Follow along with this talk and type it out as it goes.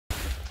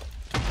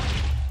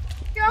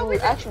Ooh,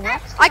 actually,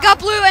 I got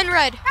blue and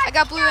red. I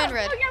got blue and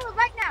red. Go yellow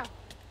right now.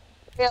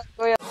 Yeah,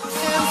 go yeah.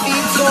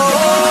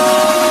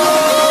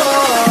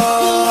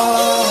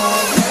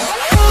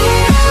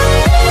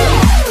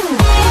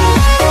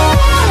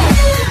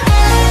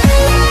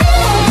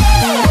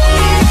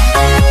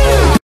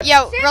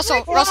 Yo,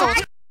 Russell.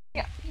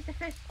 Yeah. He's the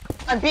first.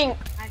 I'm being.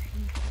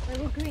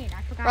 We're green.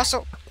 I forgot.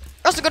 Russell,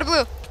 go to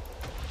blue.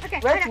 Okay.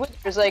 Red Wither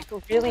is like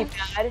really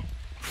bad. All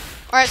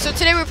right, so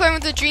today we're playing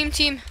with the dream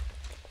team.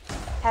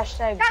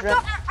 Hashtag No, dream.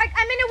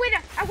 I'm in a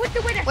wither. I'm with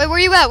the wither. Wait, where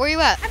you at?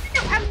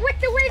 I'm with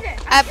the wither.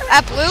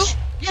 At blue?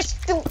 Yes,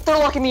 they're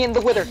locking me in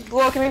the wither. They're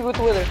locking me with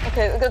the wither.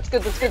 Okay, that's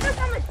good. That's good. All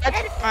All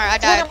right, I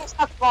died.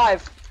 Top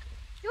 5.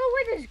 Your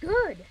wither's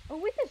good. A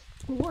wither's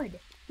good.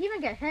 You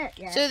even get hit.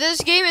 Yeah. So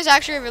this game is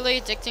actually really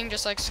addicting,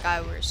 just like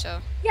Skyward. So.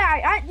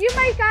 Yeah, you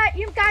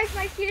guys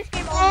might see this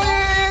game over.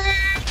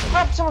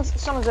 Oh,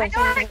 someone's in.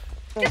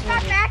 Just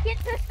got back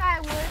into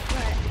Skyward,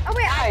 but oh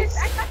wait, I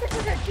thought this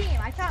was a team.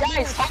 I thought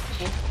Guys, help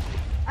me.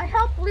 I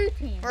helped blue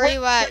team. Where are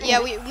you at? Yeah,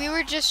 we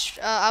were just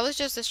I was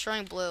just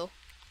destroying blue.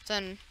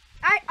 Then.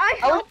 I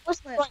helped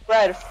was blue. going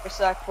red for a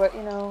sec, but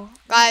you know.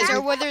 Guys,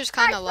 our wither's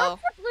kind of low.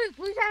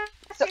 Blue's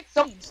at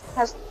 16.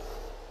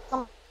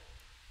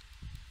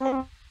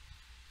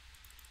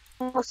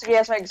 Looks like he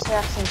has my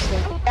exact same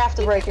skin. I have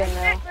to break in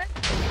now.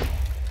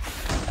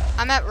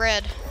 I'm at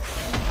red.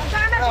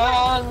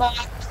 My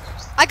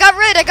I got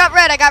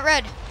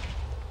red.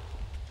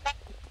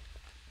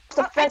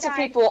 defensive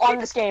people on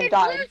this game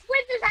died. Blue's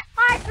wither's at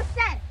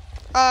 5%.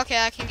 Oh,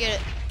 okay, I can get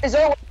it. Is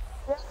there?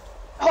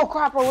 Oh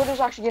crap! Our wither's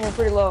actually getting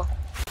pretty low.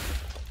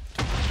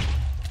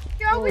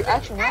 Ooh,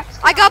 actually, next.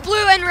 I got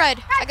blue and red.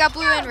 Go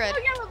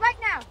yellow right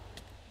now.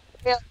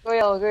 Yeah, go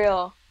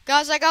yellow.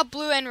 Guys, I got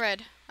blue and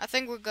red. I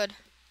think we're good.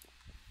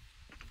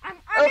 I'm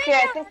Okay,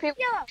 I think people.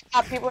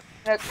 Yellow. People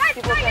I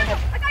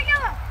got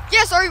yellow.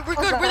 Yeah, sorry, we're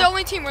good. We're the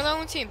only team.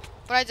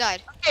 But I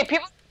died. Okay,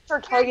 people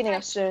are targeting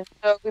us soon,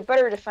 so we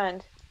better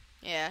defend.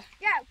 Yeah.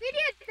 Yeah, we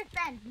need to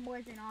defend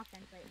more than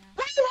offense right now.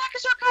 Why the heck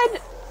is our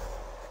gun?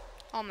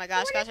 Oh my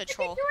gosh, that's a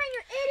troll. What are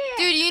you doing, you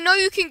Dude, idiot? you know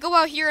you can go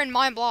out here and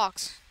mine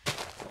blocks.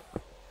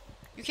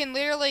 You can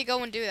literally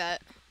go and do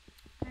that.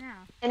 I know.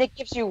 And it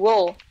gives you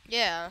wool.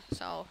 Yeah,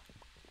 so.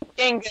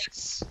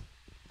 Dingus.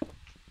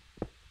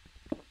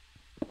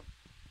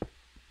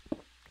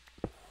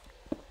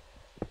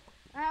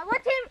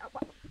 What team?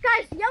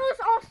 Guys, yellow's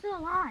all still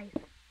alive.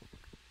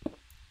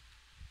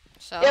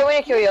 So. Yeah, we need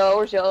to kill yellow.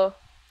 Where's yellow?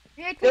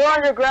 Yeah, They're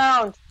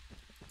underground.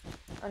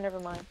 Oh, never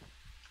mind.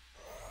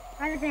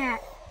 How is that?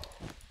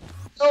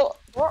 So,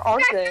 where are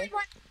Yeah, they? good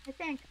one, I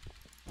think.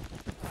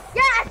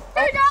 Yes!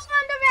 Dude, go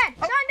on the red!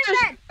 Go on the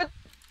red!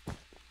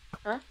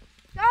 Huh?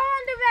 Go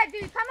on the red,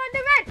 dude! Come on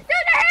the red! Dude,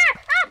 they're here!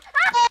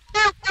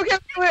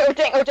 Up!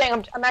 Okay, oh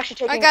dang, I'm actually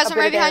taking Alright, guys, a I'm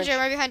bit right of behind damage. you. I'm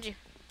right behind you.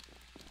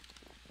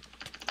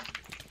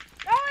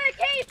 Go in the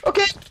cave!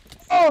 Okay.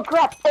 Oh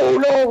crap! Oh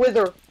no,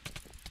 wither.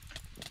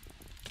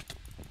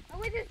 Oh,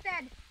 wither's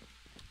dead.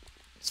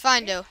 It's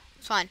fine, dude.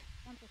 It's fine.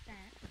 1%.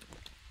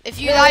 If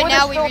you Yeah, die we're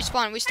now, we still-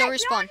 respawn. We still Hey,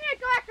 respawn. you need to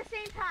go at the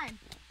same time.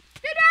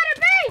 Dude, out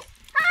of base!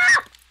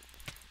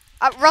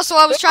 Ah! Russell,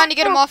 I was trying to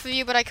get him off of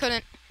you, but I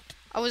couldn't.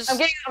 I'm I'm oh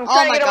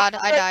trying to my get god,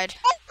 him. I died.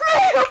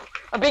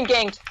 I'm being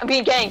ganked.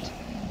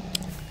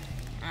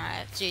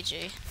 Alright,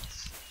 GG.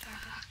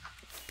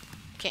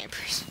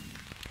 Campers.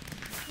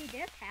 Dude,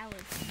 they're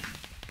cowards.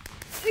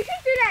 We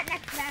should do that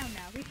next round,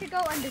 though. We should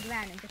go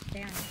underground and just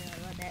stay on it for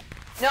a little bit.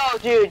 No,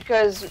 dude,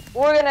 because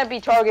we're gonna be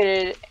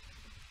targeted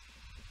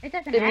It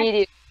doesn't matter.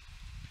 immediately.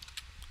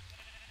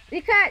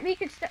 We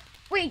could start.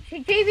 Wait,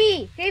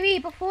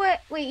 JV, before.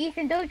 Wait,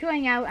 Ethan, don't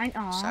join out.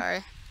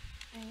 Sorry.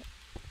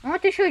 I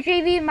want to show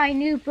JV my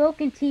new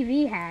broken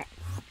TV hat.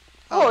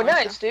 Oh,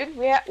 nice, dude.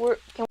 Yeah,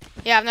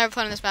 I've never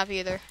played on this map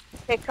either.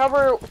 Okay,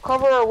 cover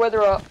our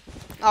weather up.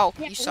 Oh,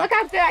 Yeah, you suck. look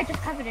how good I just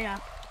covered it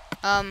up.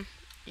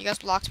 You guys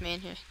blocked me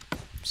in here. I'm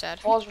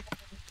sad. Walls.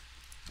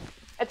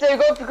 I tell you,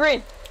 go for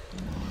green.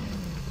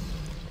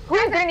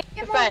 Green needs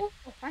to defend.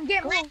 I'm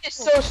getting Green is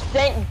so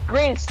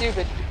green is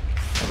stupid.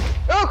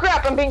 Oh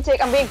crap! I'm being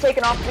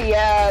taken off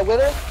the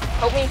wither.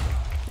 Help me.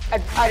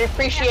 I'd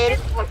appreciate it.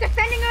 I'm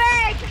defending the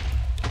egg.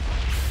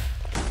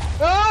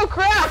 Oh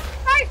crap!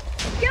 Guys,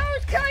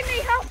 yellow's killing me.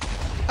 Help!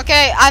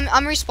 Okay,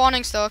 I'm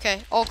respawning still.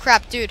 Okay. Oh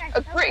crap, dude.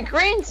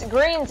 Green's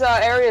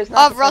area is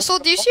not. Russell,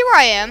 do you see where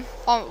I am?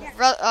 Oh,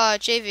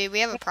 JV, we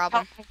have a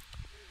problem.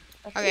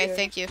 Okay,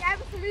 thank you. I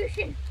have a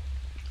solution.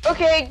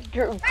 Okay,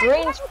 Green's.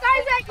 green's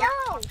Guys at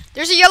yellow.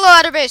 There's a yellow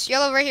outer base.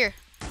 Yellow right here.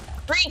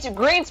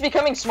 green's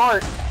becoming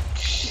smart.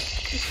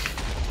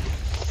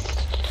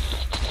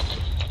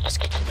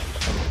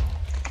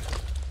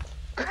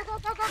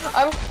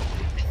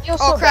 Go.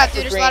 Oh crap,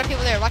 dude, there's a lot of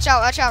people there. Watch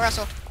out,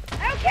 Russell.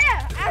 I don't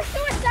care. I'll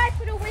suicide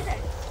for the wizard.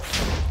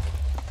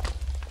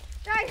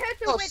 I heard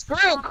the wizard.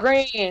 Screw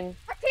green.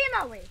 What team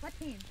are we? What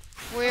team?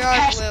 We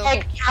are blue.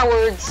 Hashtag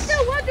cowards. So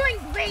we're doing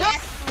great. I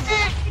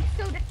can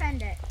still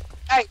defend it.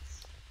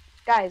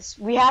 Guys,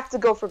 we have to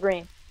go for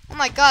green. Oh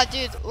my god,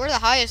 dude, we're the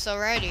highest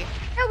already.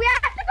 No, we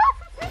have to go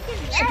for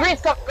freaking Yeah,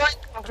 green's coming.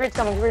 Greed's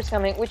coming, Greed's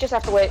coming. We just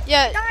have to wait.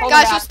 Yeah, Hold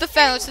guys, on. let's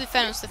defend, let's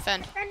defend, let's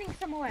defend. Defending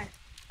some more.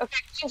 Okay,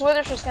 Green's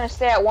Wither's just gonna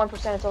stay at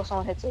 1% until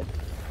someone hits it.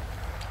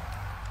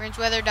 Green's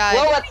weather died.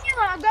 Well,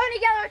 I'm going to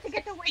yellow to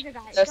get the wither,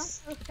 guys.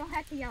 Yes. Don't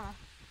head to yellow.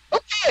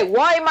 okay,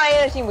 why am I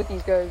in a team with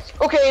these guys?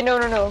 Okay,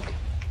 no.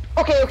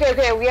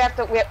 Okay, we have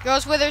to,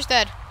 Girls, wither's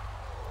dead.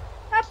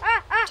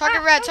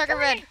 Target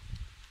red.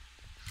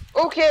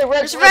 Okay,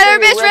 There's red at our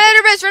base, red at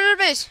our base, red at our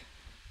base.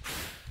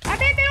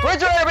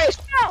 Red's right at our base.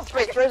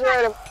 Wait, Red's right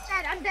at our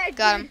I'm dead.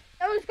 Got him.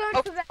 Those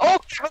going for red.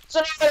 Okay, Red's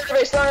right at our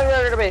base, right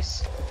at our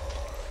base.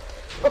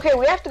 Okay,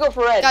 we have to go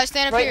for red. Guys,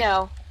 stand up right here.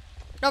 now.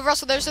 No,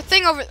 Russell, there's a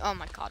thing over. Oh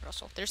my God,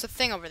 Russell, there's a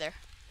thing over there.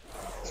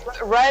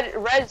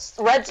 Red's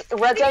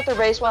at their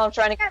base while I'm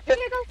trying to. Yeah, we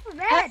gotta go for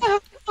red.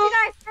 You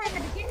guys said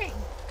in the beginning.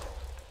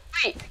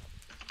 Wait,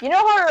 you know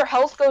how our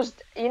health goes?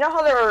 You know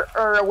how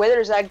our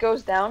wither's egg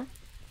goes down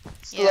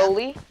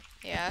slowly?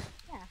 Yeah.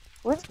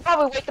 We should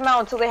probably wait them out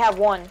until they have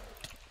one. Dude,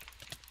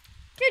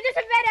 there's a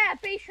red at a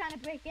base trying to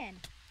break in.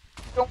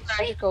 Don't worry,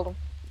 I just killed them.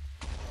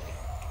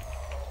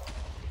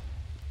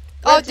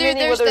 Oh, Red's dude, mini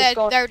there's wither's dead.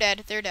 going- They're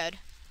dead. They're dead.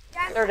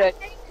 Yeah, I'm They're dead.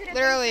 heading to the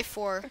Literally base.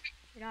 4.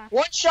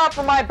 One shot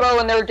from my bow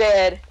and they're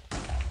dead.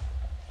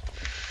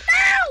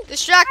 No!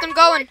 Distract them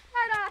going.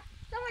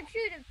 Someone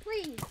shoot it,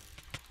 please.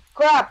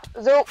 Crap,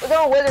 there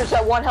are withers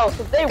at 1 health.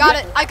 If they Got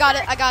it. I got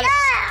it. I got it.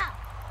 Yeah!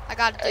 I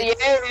got it.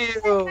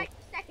 Dude. Yeah. Wait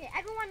a second.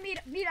 Everyone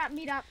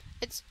meet up.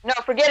 No,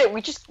 forget it.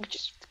 We just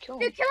kill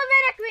him. Dude, kill a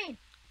red at green.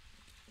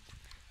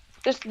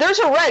 There's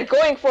a red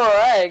going for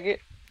our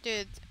egg.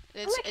 Dude,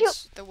 gonna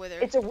it's the wither.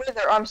 It's a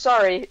wither. I'm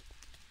sorry.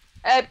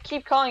 I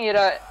keep calling it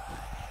a.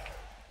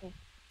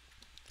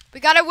 We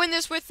gotta win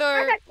this with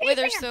our Okay, chasing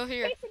wither him, still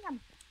here. chasing him.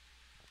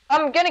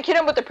 I'm gonna hit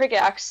him with the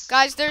pickaxe.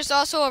 Guys, there's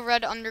also a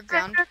red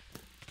underground.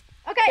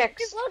 Okay,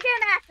 Picks. just we'll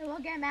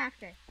get him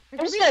after. I'm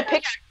just gonna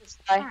pickaxe this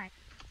guy. Fine.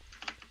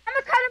 I'm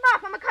gonna cut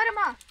him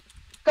off.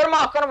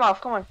 Cut him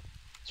off. Come on.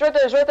 It's right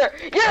there.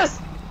 Yes.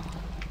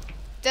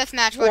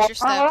 Deathmatch, watch your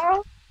step.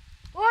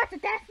 Oh, it's a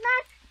death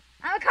match?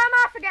 I'm gonna cut him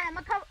off again. I'm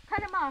gonna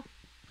cut him off.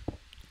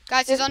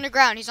 Guys, he's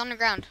underground. He's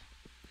underground.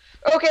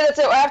 Okay, that's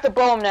it. I have to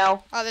bow him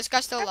now. Oh, this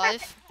guy's still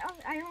alive.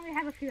 I only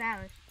have a few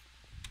hours.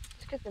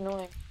 This guy's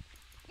annoying.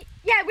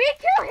 Yeah, we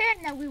killed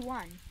him. No, we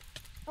won.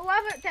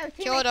 Whoever the teammate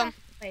Killed him.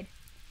 played.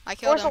 I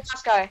killed Where's the him.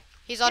 last guy?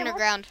 He's Yeah,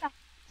 underground. what's-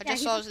 I yeah,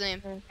 just he's saw his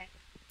name. Okay.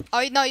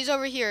 Oh, no, he's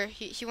over here.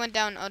 He went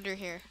down under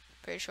here.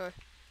 Pretty sure.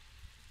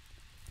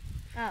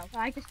 Oh,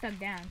 well, I just dug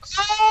down.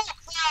 Oh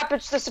crap!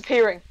 It's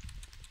disappearing.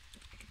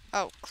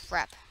 Oh,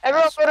 crap.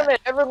 Everyone That's go to bad. mid.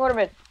 Everyone go to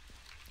mid.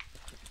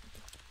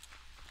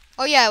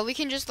 Oh, yeah, we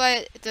can just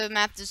let the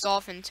map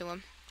dissolve into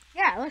him.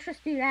 Yeah, let's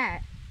just do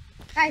that.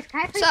 Guys,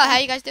 can I please? So, how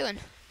you guys doing?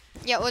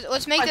 Yeah,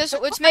 let's make this.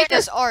 Let's make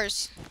this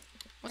ours.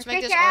 Let's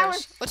make this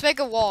ours. Let's make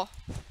a wall.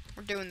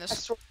 We're doing I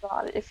this. swear to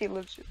God, if he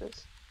lives through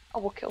this, I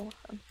will kill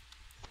him.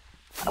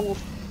 I will.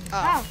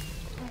 Oh,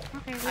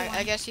 Okay, we I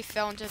won. guess he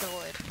fell into the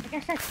void. I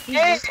guess that's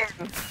Hey!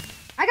 easy.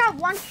 I got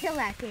 1 kill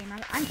that game.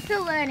 I'm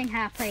still learning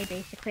how to play,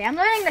 basically. I'm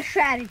learning the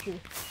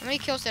strategy. How many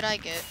kills did I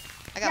get?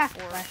 I got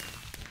Yeah,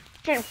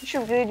 4. We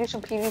should really do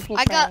some PvP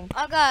I training.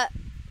 got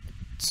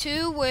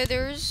 2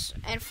 withers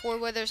and 4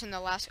 withers in the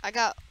last. I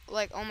got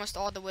like almost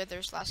all the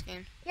withers last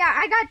game. Yeah,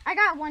 I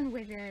got 1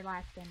 wither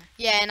last game.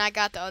 Yeah, and I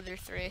got the other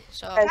 3.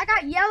 So I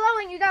got yellow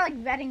and you got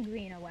like red and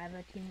green or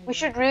whatever. Team We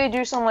should really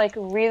do some like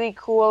really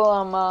cool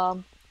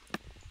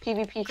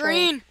PvP training.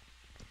 green.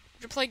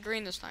 We should play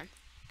green this time.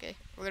 Okay,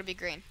 we're gonna be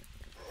green.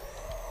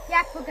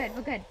 Yeah, we're good.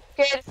 Okay,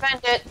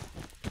 defend it.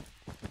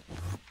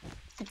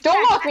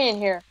 Don't lock me in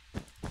here.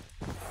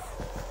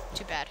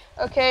 Too bad.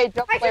 Okay,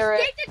 don't I clear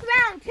just it. dig the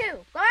ground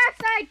too. Go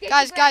outside. Dig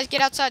Guys, the ground.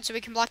 get outside so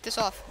we can block this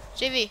off.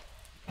 JV.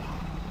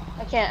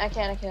 I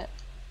can't.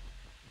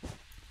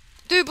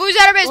 Dude, blue's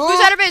at our base. Blue's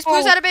at our base.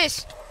 Blue's at our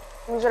base.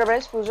 Who's at our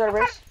base? Who's at our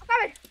base? I'm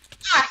coming.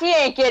 Ah, he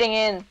ain't getting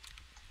in.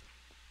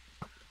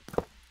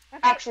 Okay,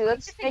 Actually,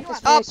 let's just make dig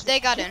this you up. Oh, they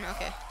got in.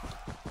 Okay.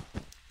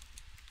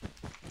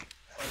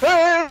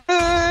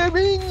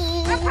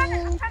 I'm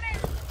coming.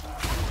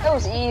 That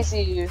was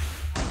easy.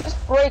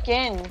 Just break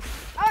in.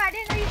 Oh, I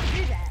didn't know you could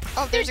do that.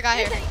 Oh, there's a guy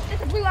here.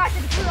 There's a blue archer.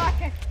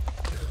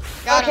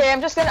 Got Okay, him.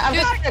 I'm just gonna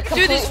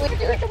Dude, this- completely.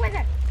 Get the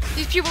wizard.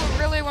 These people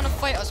really want to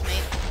fight us,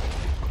 mate.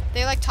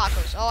 They like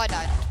tacos. Oh, I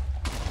died.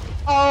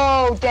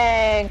 Oh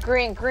dang,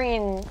 green.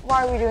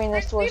 Why are we doing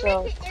this to We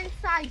ourselves? make it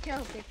inside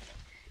joke.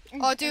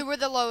 Oh, dude, we're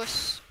the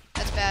lowest.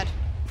 That's bad.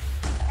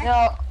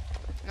 No,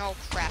 No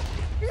crap.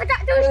 There's a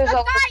There's guy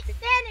a-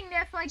 standing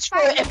there for like screw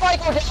 5 it. If I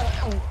go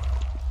down,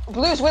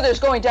 Blue's Wither's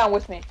going down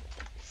with me.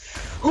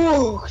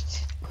 Ooh,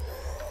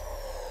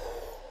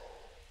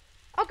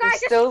 Oh, guys,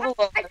 It's still I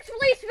below. just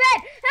released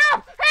red.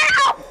 Help!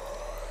 Help!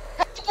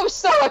 I'm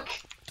stuck.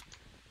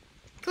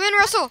 Come in,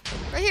 Russell.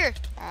 Right here.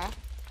 Aw.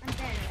 I'm dead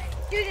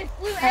already. Dude, it's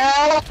blue.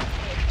 Help!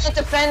 Can't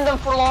defend them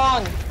for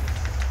long.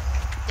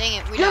 Dang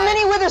it, we Your died.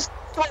 mini Withers.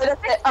 That's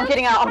it. I'm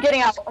getting out.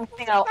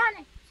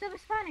 Still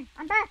respawning.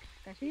 I'm back.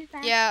 Guess who's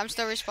back? Yeah, I'm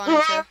still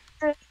respawning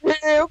too.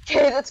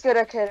 Okay, that's good.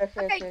 Okay.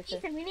 Okay,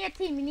 Ethan, we need a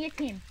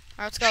team. Alright,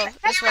 let's go.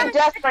 This way. I'm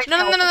deaf right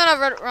No, now.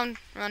 no.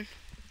 Run.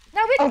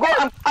 No, we can I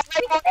might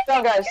go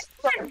underground, guys.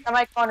 Sorry, I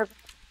might go underground.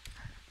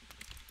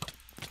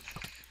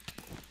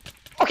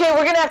 Okay,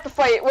 we're gonna have to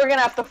fight. We're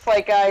gonna have to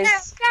fight, guys. Yeah,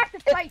 we have to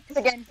fight It's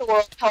against the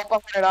world's help. I'm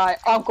gonna die.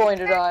 I'm going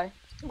to die.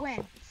 to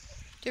win.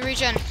 Do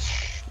regen.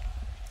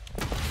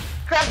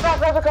 Crap,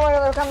 they're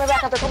coming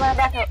back up. They're coming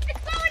back up. It's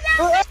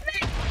going down.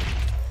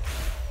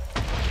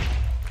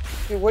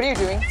 Dude, what are you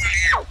doing?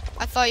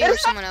 I thought you were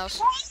someone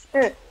else.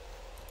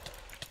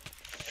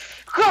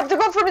 Crap, they're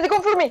going for me. They're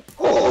going for me.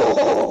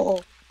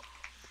 Oh,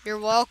 You're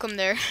welcome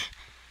there.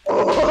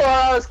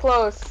 that was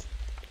close.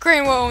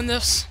 Green will own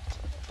this.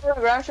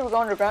 Underground? Should we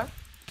go underground?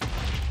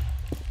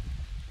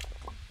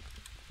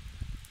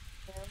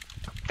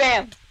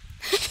 Bam.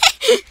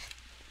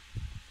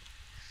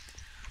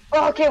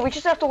 Oh, okay, we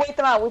just have to wait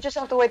them out. We just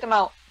have to wait them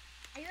out.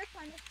 Are you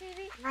recording this,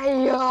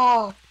 TV?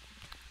 Hiya.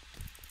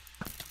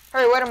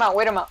 Hurry, wait them out.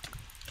 Wait them out.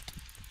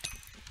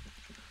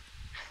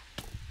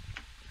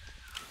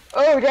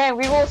 Oh, dang,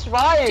 we will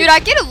survive. Dude, I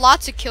get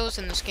lots of kills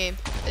in this game.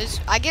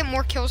 I get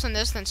more kills in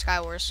this than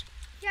Skywars.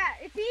 Yeah,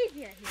 it's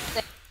easier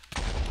here.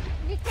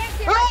 You can't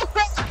get Oh,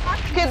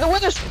 crap. Okay, the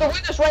winner's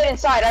right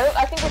inside.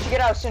 I think we should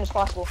get out as soon as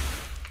possible.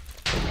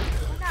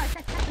 Oh, no, it's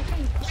that type of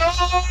thing.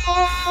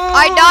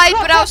 I died,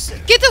 but I was.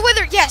 Get the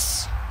wither.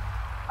 Yes.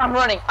 I'm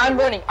running.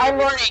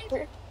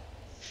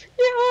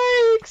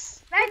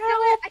 Yikes.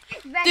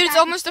 Dude, it's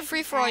almost a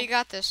free for all. You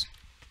got this.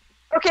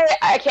 Okay,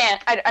 I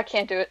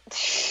can't do it.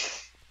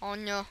 Oh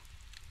no.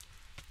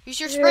 Use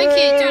your spring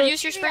key, dude.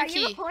 Use your spring Are you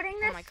key. recording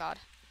this? Oh my god.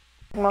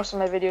 Most of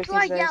my videos You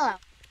are these days. yellow.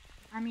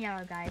 I'm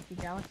yellow, guys. You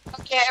jealous?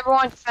 Okay,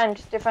 everyone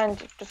defend.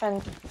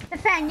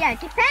 Defend, yeah.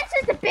 Defense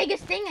is the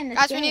biggest thing in this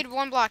Guys, game. we need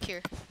one block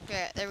here.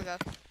 Yeah, there we go.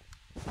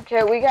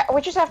 Okay,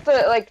 we just have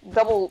to like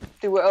double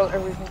do out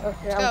everything.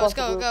 Okay, Let's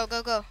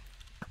go.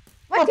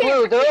 What team?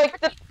 blue. They're like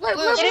the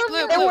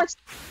Blue.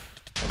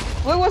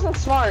 Blue wasn't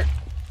smart.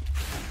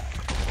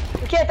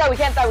 We can't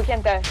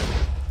die.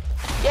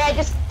 Yeah,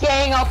 just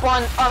gang up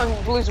on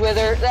Blue's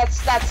wither.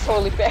 That's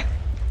totally fair.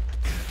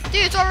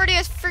 Dude, it's already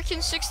a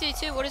freaking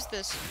 62. What is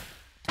this?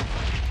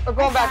 I'm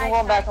going back.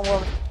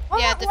 Oh,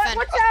 Yeah, defend.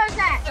 What is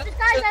that? This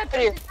guy's out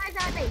Here. base. This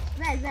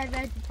guy's out base.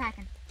 Red's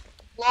attacking.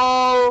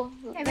 Whoa,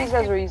 Okay, these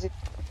guys are easy.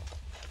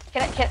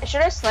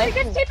 Should I snipe?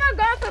 We just keep on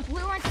going for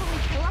blue until we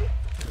kill him.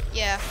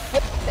 Yeah.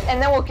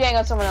 And then we'll gang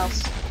on someone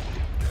else.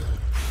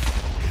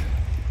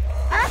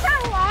 I also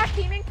have a lot of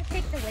teaming to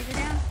take the wizard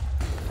down.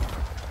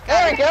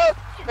 There we go.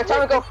 It's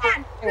time to go.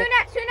 Who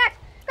next?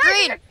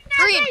 Green.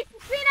 Green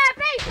at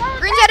base.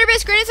 Green's at her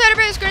base. Green's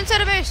at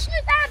her base.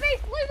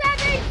 Blue's at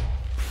base.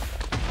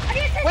 I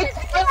need assistance.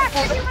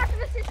 I need lots of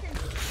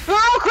assistance.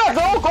 Oh crap!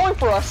 They're all going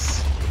for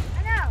us.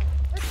 I know.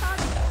 Let's talk.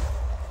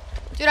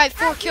 Dude, I have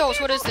 4 kills.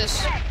 What is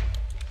this?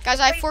 Guys,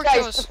 I have 4 Guys.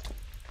 kills.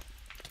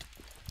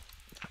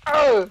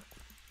 Oh,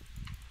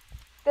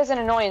 there's an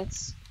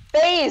annoyance.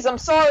 FaZe, I'm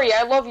sorry.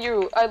 I love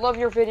you. I love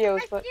your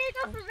videos, but You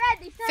go for red.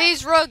 They said.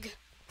 FaZe Rug.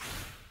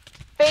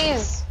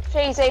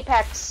 FaZe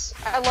Apex.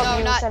 I love No,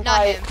 you, not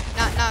senpai. him.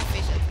 Not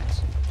FaZe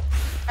Apex.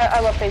 I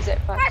love FaZe Guys,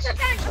 Apex.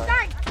 I'm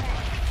dying. Okay.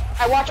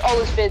 I watch all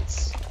his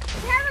vids.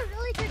 We have a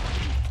really good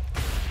team.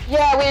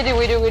 Yeah,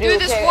 we do.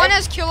 Dude, this okay. one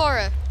has kill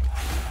aura.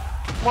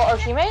 What, our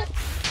teammate?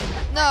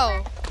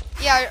 No.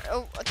 Yeah,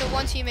 the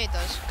one teammate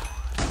does.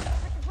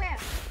 Where?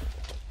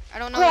 I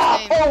don't know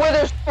his name.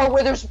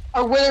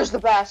 Our wither's the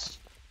best.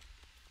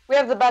 We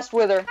have the best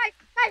wither.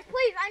 Guys,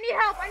 please, I need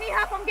help. I'm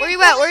Where getting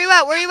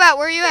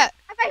you at?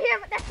 I'm right here,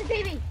 that's the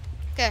baby.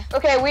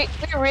 Okay, we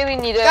really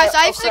need to. Guys,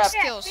 I have oh, crap.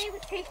 6 kills. Baby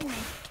was chasing me.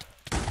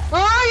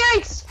 Oh,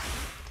 yikes!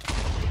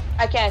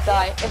 I can't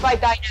die. If I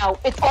die now,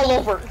 it's all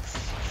over.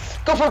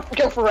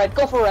 Go for red.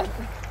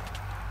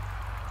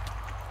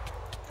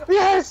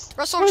 Yes!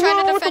 Russell, I'm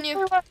trying to defend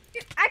you.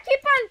 I keep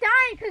on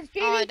dying because I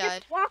JD died.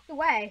 just walked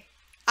away.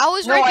 I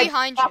was No, right I-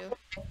 behind you.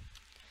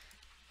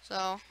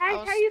 So,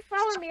 How you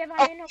follow me if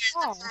I'm in a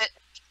wall?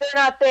 They're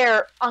not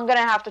there. I'm gonna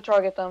have to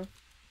target them.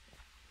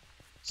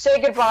 Say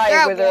goodbye, They're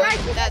at wither. war. Guys,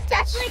 this is That's-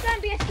 definitely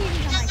gonna be a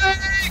series on my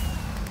channel.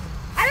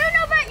 I don't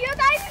know about you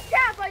guys'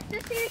 channel, but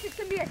this series is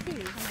gonna be a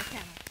series on my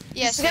channel.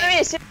 yes, It's gonna be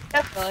a series,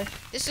 definitely.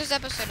 this is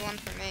episode 1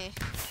 for me.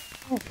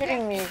 Are you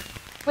kidding me?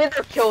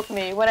 Wither killed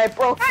me when I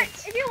broke Guys,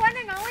 it. if you're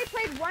wondering, I only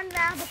played 1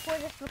 round before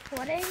this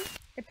recording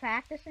to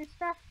practice and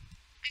stuff.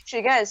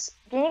 Actually, guys,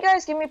 can you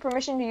guys give me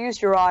permission to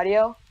use your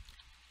audio?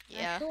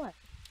 Yeah. Sure.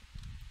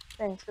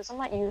 Thanks, because I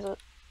might use it.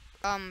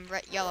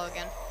 Yellow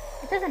again.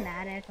 It doesn't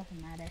matter.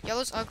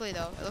 Yellow's ugly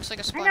though. It looks like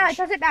a I sponge. know, it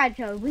doesn't matter,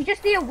 Joe. We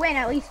just need a win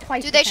at least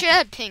twice. Dude, they should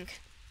have pink.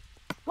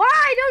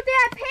 Why don't they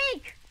have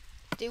pink?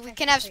 Dude, we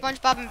can have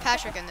SpongeBob and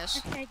Patrick in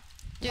this. Okay.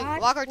 Dude,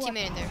 What? lock our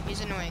teammate in there. He's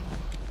annoying.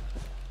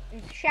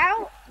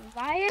 Shout,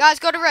 riot. Guys,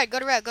 go to red. Go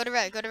to red.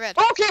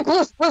 Okay,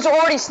 Blue's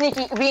already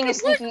sneaky, being a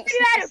Blue's sneaky.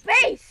 out of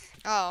base.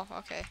 Oh,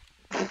 okay.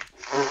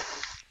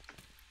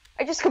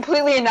 I just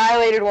completely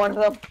annihilated one of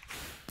them.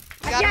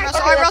 Got him, Yeah, Russell.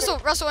 okay, Alright,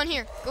 that's Russell in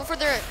here. Go for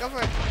the red. Go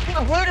for it.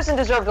 Blue doesn't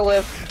deserve to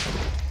live.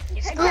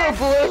 Screw Yeah.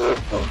 Blue.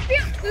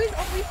 Blue's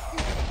always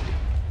stupid.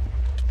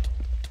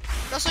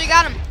 Russell, you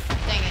got him.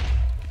 Dang it.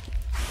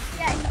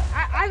 Yeah,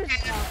 I was.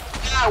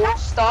 Yeah, we're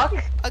stuck.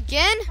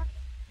 Again?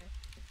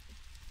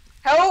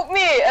 Help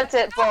me! That's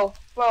it, Bo.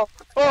 Bo.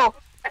 Bo.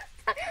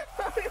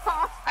 We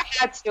lost.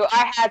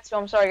 I had to.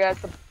 I'm sorry, guys.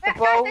 The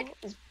bow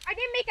is. I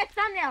didn't make a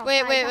thumbnail.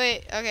 Wait, guys.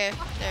 wait. Okay,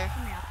 there.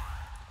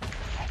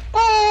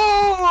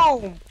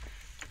 Boom!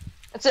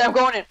 That's it. I'm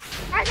going in.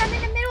 Guys, I'm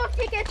in the middle of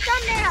taking a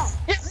thumbnail.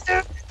 Yes.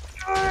 I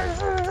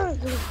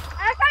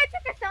thought I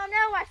took a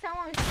thumbnail while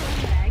someone was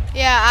killing the egg.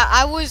 Yeah,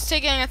 I was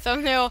taking a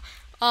thumbnail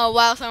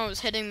while someone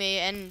was hitting me,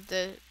 and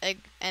the egg,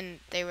 and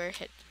they were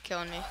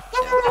killing me.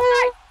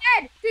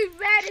 Red! Dude,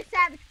 Red is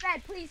savage.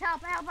 Red, please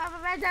help.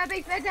 Red's our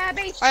base.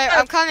 Alright,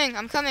 I'm coming.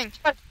 Like,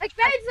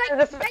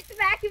 Red's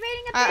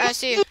evacuating a base. I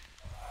see you.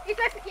 He's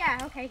left. Yeah,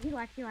 okay, he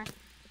left.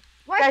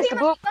 What Guys, team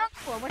the was blue.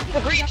 he going for? What's he The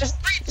going green. for?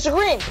 Just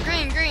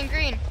green.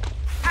 Green.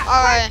 I'm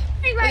Alright.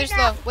 dying right Wither's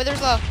now. low.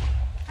 Wither's low.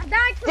 I'm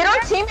dying to Did our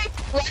Red.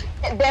 teammates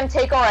let them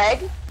take our egg?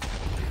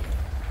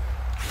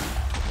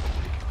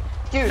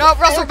 Dude. No,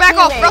 Russell, back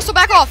off. Russell,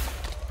 back off.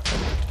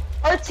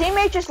 Our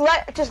teammate just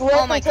let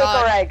Oh my them take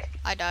our God. egg.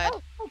 I died.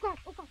 Oh god.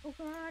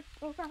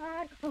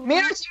 Me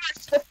and our team are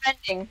just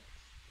defending.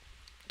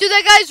 Dude,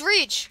 that guy's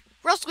reach.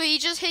 Russell, he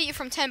just hit you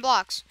from 10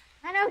 blocks.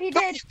 I know he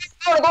did.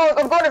 I'm going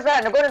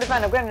to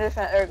defend.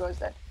 There it goes.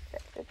 There.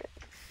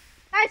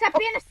 Guys, I'm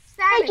being a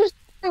I savage.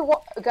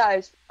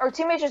 Guys, our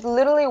teammates just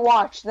literally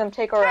watched them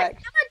take our Guys, egg.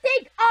 I'm gonna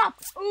dig up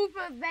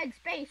over Red's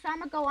base, so I'm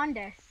gonna go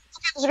under.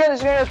 This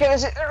is good. Okay,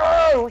 this is.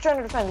 Oh, we're trying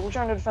to defend.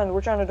 Guys, I'm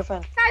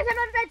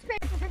on Red's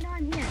base, but no,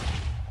 I'm here.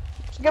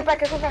 Get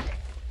back.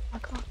 Oh,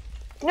 come on.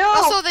 No.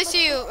 Russell, they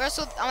see you.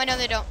 Russell, oh, I know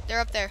they don't. They're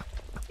up there.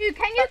 Dude,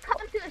 can you come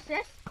to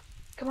assist?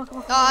 Come on.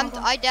 No,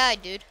 I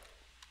died, dude.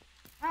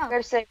 Oh.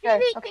 Gotta say,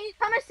 Can okay. you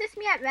come assist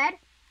me at Red?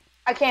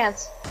 I can't.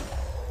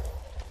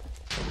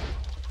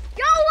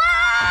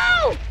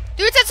 YOLO!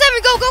 Dude, it's at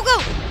 7.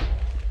 Go.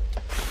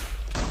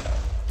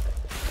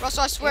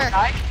 Russell, I swear.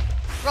 Die.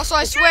 Russell,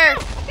 I swear.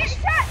 Get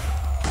shot!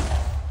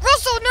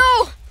 Russell,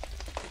 no.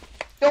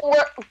 Don't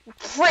worry.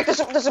 Frick, there's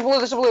a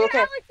blue.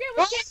 Okay.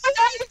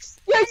 Yes.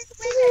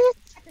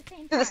 At the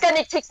same Dude, time. this guy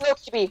takes no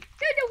KP. Dude,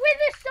 the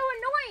wither's so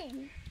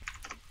annoying.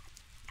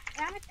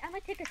 I'm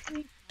gonna take a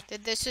screen.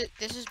 Dude, this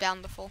is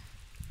bountiful.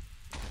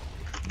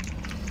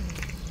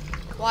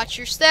 Watch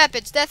your step.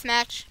 It's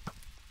deathmatch.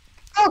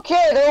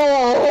 Okay.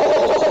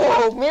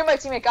 Oh, me and my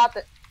teammate got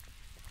this.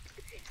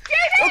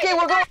 JJ, Okay,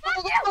 we're going.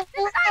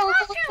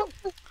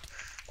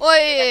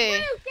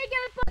 Oi.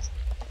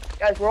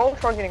 Guys, we're all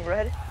targeting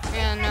red.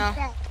 Yeah,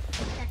 no.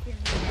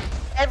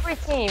 Every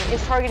team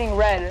is targeting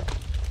red.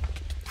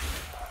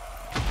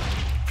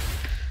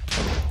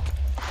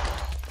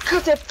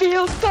 Cause it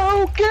feels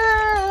so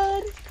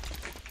good.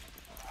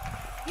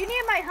 You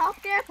need my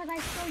help there because I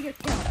stole your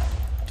kill.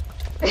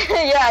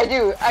 Yeah, I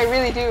do. I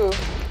really do.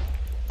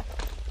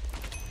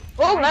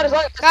 Well, not as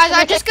long as Guys,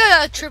 I just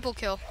got a triple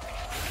kill.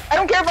 I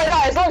don't care if I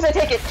die, as long as I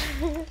take it.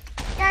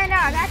 Yeah, I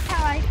know. That's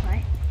how I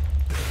play.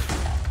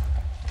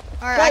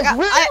 Alright,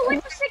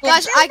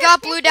 guys, I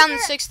got blue down to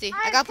 60.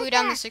 I got blue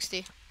down to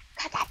 60.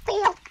 Cause it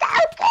feels so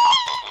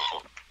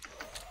good.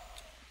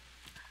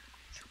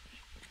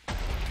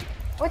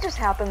 What just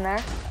happened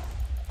there?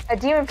 A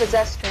demon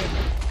possessed me.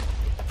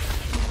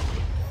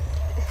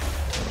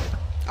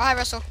 Oh, hi,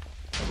 Russell.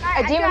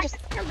 I demon just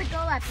killed the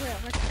goal at blue.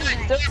 Let's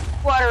do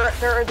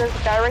it. There's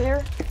a guy right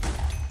here.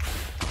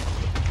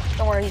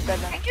 Don't worry, he's dead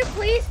now. Can you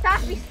please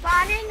stop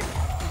respawning?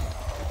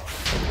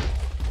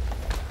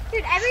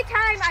 Dude, every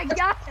time I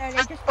got there, they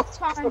just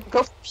respawn.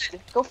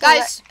 Go for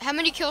Guys, how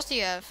many kills do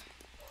you have? it.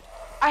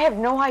 I have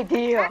no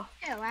idea.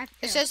 I have two.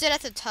 It says it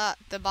at the top,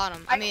 the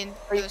bottom. I mean,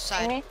 Are you the kidding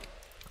side. me?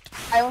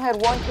 I only had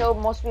 1 kill,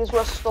 mostly because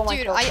Russell stole my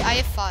Dude, kill. I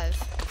have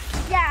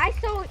 5. Yeah, I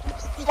saw.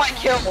 My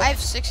kill. I have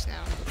 6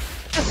 now.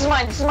 This is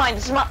mine.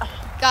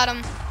 Got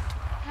him.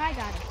 I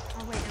got it.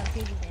 Oh wait, no,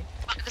 JV did.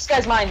 This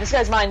guy's mine. Wait,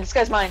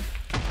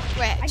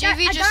 I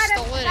JV got just him,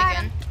 stole it I got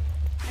again. him.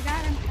 I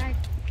got him, guys.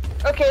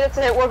 Okay, that's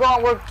it.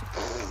 We're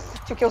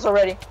 2 kills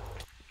already.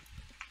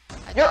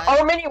 I died.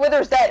 Our mini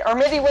wither's dead. I'm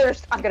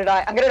gonna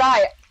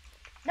die.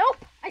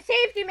 Nope. I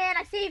saved you, man.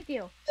 I saved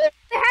you. How did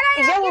I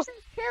He's not almost- get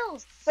those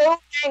kills? So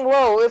dang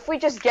low. If we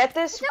just get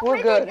this, Is it we're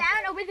wither's good.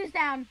 down or wither's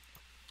down?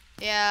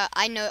 Yeah,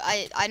 I know.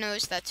 I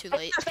noticed that too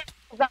late.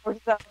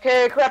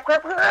 Okay, crap.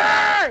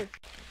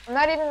 I'm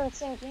not even in the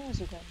same game as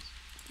you guys.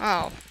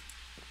 Oh.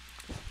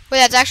 Wait,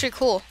 that's actually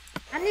cool.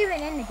 I'm not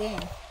even in the game.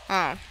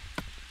 Oh.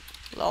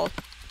 Lol.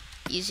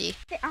 Easy.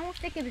 I almost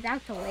think it was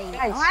out so late.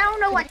 Guys, Oh, I don't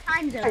know what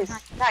time zone.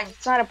 Guys,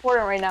 it's not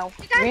important right now.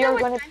 You guys We know are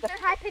what going time to. zone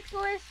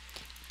Hypixel is?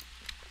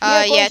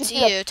 are going Yeah, to it's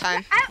be a- EU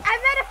time.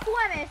 I read a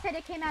forum and it said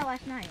it came out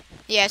last night.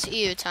 Yeah, it's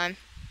EU time.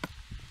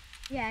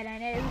 Yeah,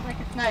 and it was like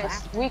a small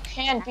Nice. app. We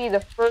can be the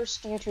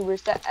first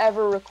YouTubers to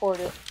ever record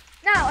it.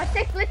 No,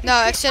 Aesthetic Blitz.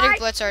 No, is Aesthetic five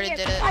Blitz already years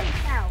did it. right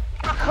now.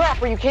 Oh,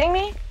 crap, are you kidding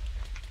me?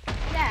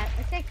 Yeah,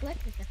 Aesthetic Blitz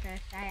is the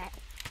first.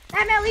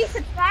 I'm at least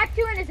subscribed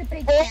to and is a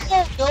big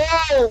fan.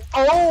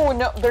 Oh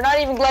no, they're not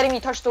even letting me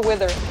touch the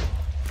wither.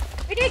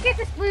 We did get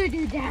this blue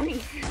dude down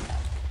here.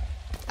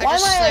 I Why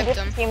just am I on a sniped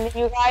him. different team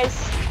than you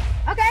guys?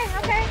 Okay,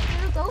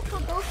 we'll go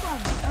for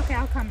him. Okay,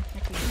 I'll come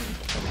with you.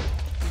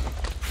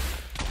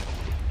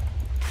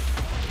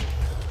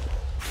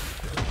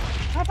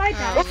 Hope I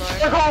got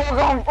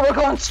it. We're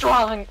going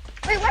strong.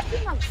 Wait, what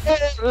team are we?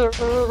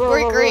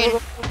 We're green.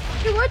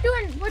 Dude, we're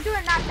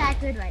doing not that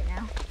good right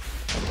now.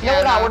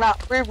 No, we're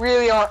not. We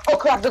really are. Oh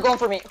crap, they're going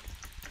for me.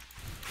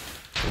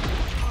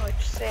 Oh,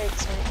 it's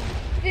 6, man.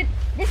 Dude,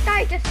 this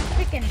guy just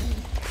freaking.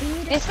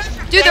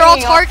 Dude, they're all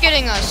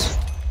targeting us.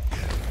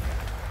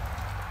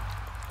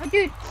 Oh,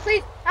 dude,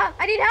 please.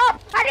 I need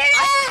help. I need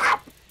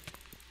help.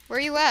 Where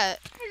are you at?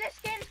 This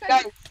game's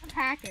gonna be some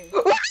hackers.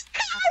 Oh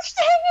gosh,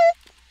 dang it.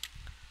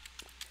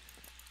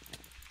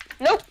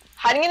 Nope,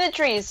 hiding in the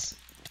trees.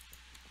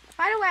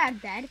 By the way, I'm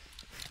dead.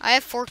 I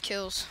have 4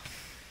 kills.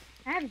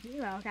 I have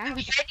 0. I'm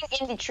hiding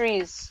in the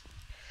trees.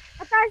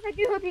 Well, guys, I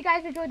do hope you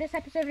guys enjoyed this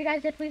episode. If you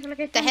guys did, please look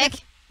at The heck?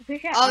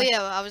 Appreciate Oh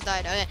yeah, I was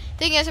died. Okay.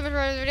 Thank you guys so much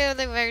for the video.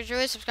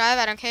 Like, subscribe.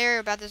 I don't care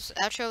about this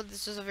outro.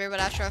 This is a very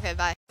good outro. Okay,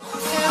 bye.